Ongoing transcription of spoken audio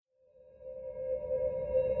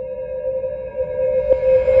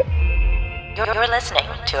You're listening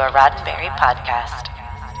to a Roddenberry podcast.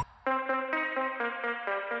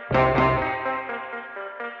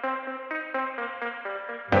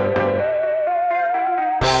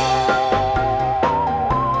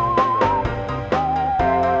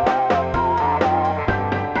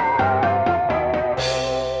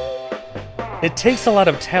 It takes a lot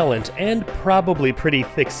of talent and probably pretty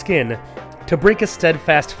thick skin to break a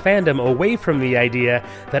steadfast fandom away from the idea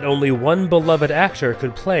that only one beloved actor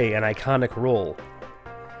could play an iconic role.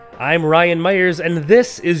 I'm Ryan Myers, and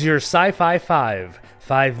this is your SciFi5,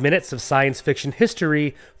 5 minutes of science fiction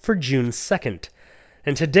history for June 2nd.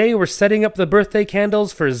 And today we're setting up the birthday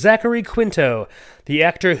candles for Zachary Quinto, the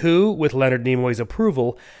actor who, with Leonard Nimoy's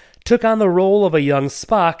approval, took on the role of a young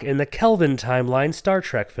Spock in the Kelvin timeline Star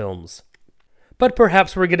Trek films. But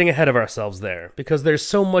perhaps we're getting ahead of ourselves there, because there's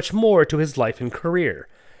so much more to his life and career.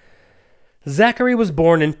 Zachary was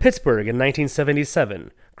born in Pittsburgh in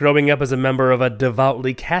 1977, growing up as a member of a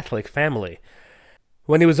devoutly Catholic family.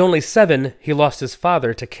 When he was only 7, he lost his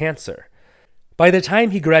father to cancer. By the time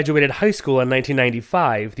he graduated high school in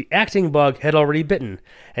 1995, the acting bug had already bitten,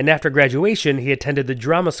 and after graduation he attended the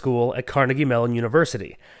drama school at Carnegie Mellon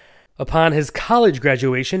University. Upon his college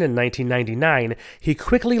graduation in 1999, he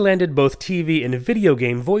quickly landed both TV and video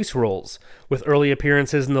game voice roles, with early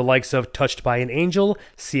appearances in the likes of Touched by an Angel,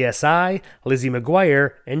 CSI, Lizzie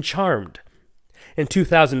McGuire, and Charmed. In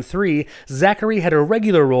 2003, Zachary had a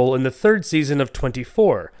regular role in the third season of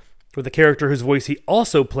 24, with a character whose voice he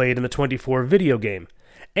also played in the 24 video game,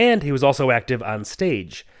 and he was also active on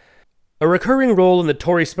stage. A recurring role in the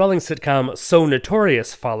Tori Spelling sitcom So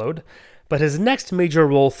Notorious followed, but his next major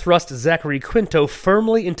role thrust Zachary Quinto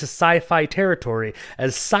firmly into sci-fi territory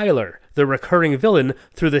as Sylar, the recurring villain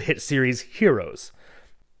through the hit series Heroes.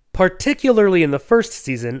 Particularly in the first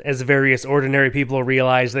season, as various ordinary people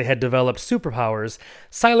realized they had developed superpowers,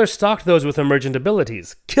 Sylar stalked those with emergent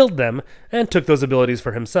abilities, killed them, and took those abilities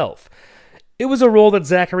for himself. It was a role that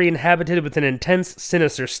Zachary inhabited with an intense,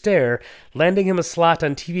 sinister stare, landing him a slot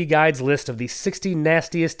on TV Guide's list of the 60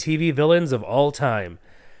 nastiest TV villains of all time.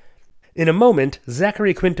 In a moment,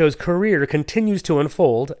 Zachary Quinto's career continues to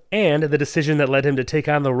unfold, and the decision that led him to take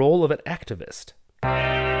on the role of an activist.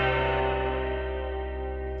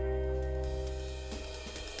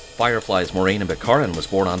 Firefly's Morena Baccarin was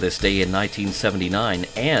born on this day in 1979,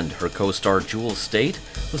 and her co-star Jewel Staite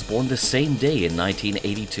was born the same day in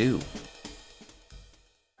 1982.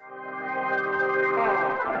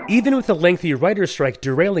 Even with the lengthy writer's strike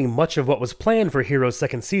derailing much of what was planned for Heroes'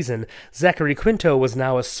 second season, Zachary Quinto was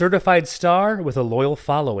now a certified star with a loyal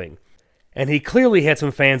following. And he clearly had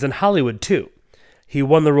some fans in Hollywood, too. He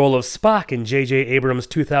won the role of Spock in J.J. Abrams'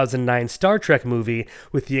 2009 Star Trek movie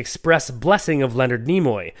with the express blessing of Leonard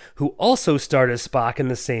Nimoy, who also starred as Spock in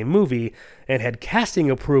the same movie and had casting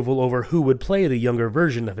approval over who would play the younger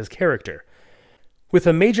version of his character. With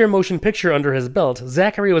a major motion picture under his belt,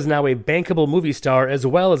 Zachary was now a bankable movie star as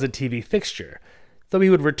well as a TV fixture, though he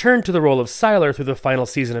would return to the role of Sylar through the final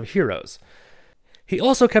season of Heroes. He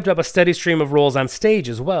also kept up a steady stream of roles on stage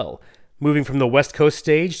as well, moving from the West Coast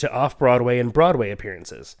stage to off-Broadway and Broadway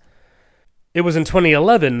appearances. It was in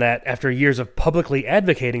 2011 that, after years of publicly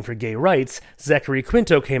advocating for gay rights, Zachary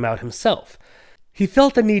Quinto came out himself. He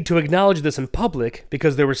felt the need to acknowledge this in public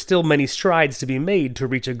because there were still many strides to be made to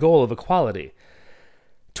reach a goal of equality.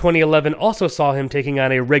 2011 also saw him taking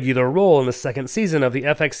on a regular role in the second season of the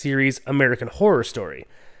FX series American Horror Story.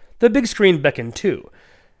 The big screen beckoned too.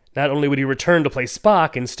 Not only would he return to play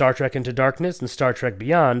Spock in Star Trek Into Darkness and Star Trek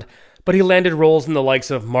Beyond, but he landed roles in the likes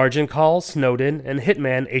of Margin Call, Snowden, and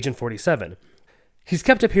Hitman Agent 47. He's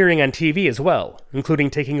kept appearing on TV as well, including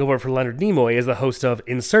taking over for Leonard Nimoy as the host of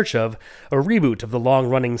In Search Of, a reboot of the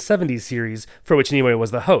long-running 70s series for which Nimoy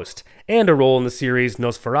was the host, and a role in the series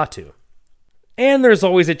Nosferatu. And there's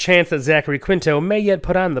always a chance that Zachary Quinto may yet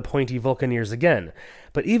put on the pointy Vulcan ears again.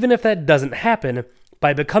 But even if that doesn't happen,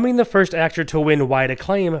 by becoming the first actor to win wide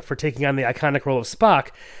acclaim for taking on the iconic role of Spock,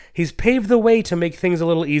 he's paved the way to make things a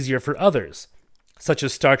little easier for others, such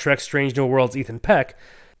as Star Trek Strange New Worlds' Ethan Peck,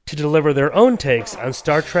 to deliver their own takes on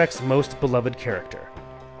Star Trek's most beloved character.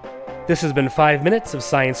 This has been 5 minutes of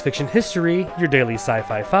science fiction history, your daily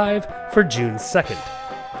SciFi5 for June 2nd.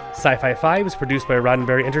 SciFi5 is produced by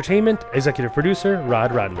Roddenberry Entertainment, executive producer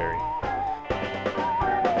Rod Roddenberry.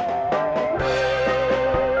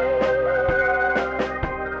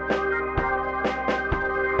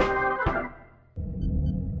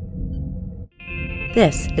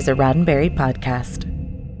 This is a Roddenberry podcast.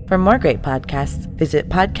 For more great podcasts, visit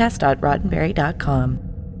podcast.roddenberry.com.